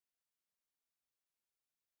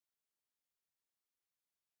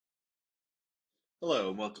Hello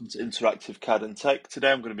and welcome to Interactive CAD and Tech.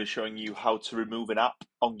 Today I'm going to be showing you how to remove an app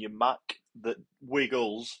on your Mac that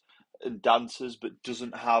wiggles and dances but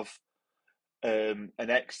doesn't have an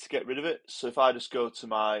X to get rid of it. So if I just go to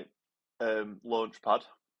my Launchpad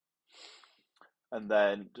and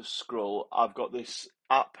then just scroll, I've got this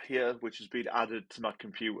app here which has been added to my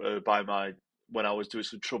computer when I was doing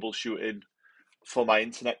some troubleshooting for my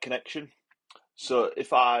internet connection. So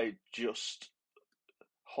if I just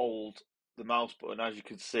hold the mouse button, as you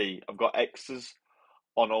can see, I've got X's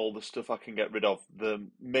on all the stuff I can get rid of. The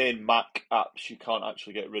main Mac apps you can't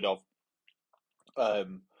actually get rid of,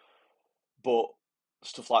 um, but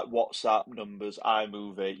stuff like WhatsApp, numbers,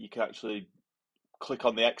 iMovie, you can actually click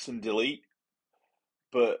on the X and delete.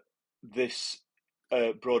 But this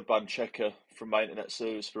broadband checker from my internet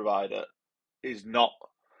service provider is not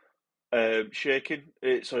shaking.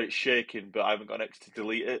 It's shaking, but I haven't got an X to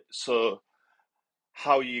delete it. So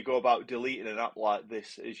how you go about deleting an app like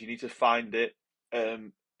this is you need to find it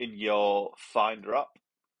in your Finder app.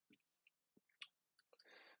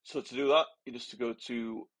 So to do that, you just to go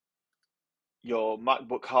to your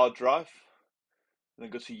MacBook hard drive, and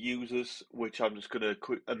then go to users, which I'm just gonna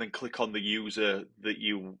click, and then click on the user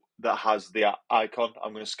that has the icon.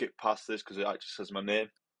 I'm gonna skip past this because it actually says my name.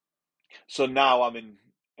 So now I'm in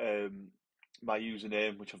my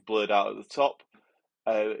username, which I've blurred out at the top.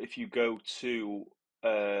 If you go to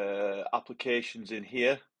applications in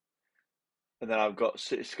here, and then I've got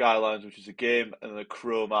City Skylines, which is a game, and then a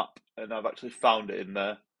Chrome app, and I've actually found it in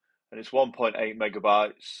there, and it's 1.8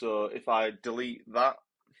 megabytes. So if I delete that,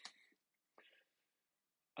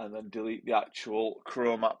 and then delete the actual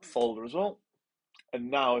Chrome app folder as well. And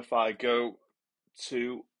now if I go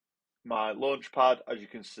to my Launchpad, as you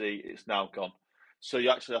can see, it's now gone. So you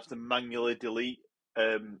actually have to manually delete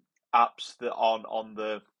apps that aren't on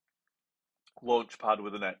the Launchpad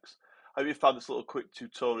with an X. I hope you found this little quick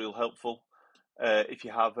tutorial helpful. If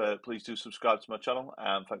you have, please do subscribe to my channel,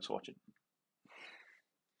 and thanks for watching.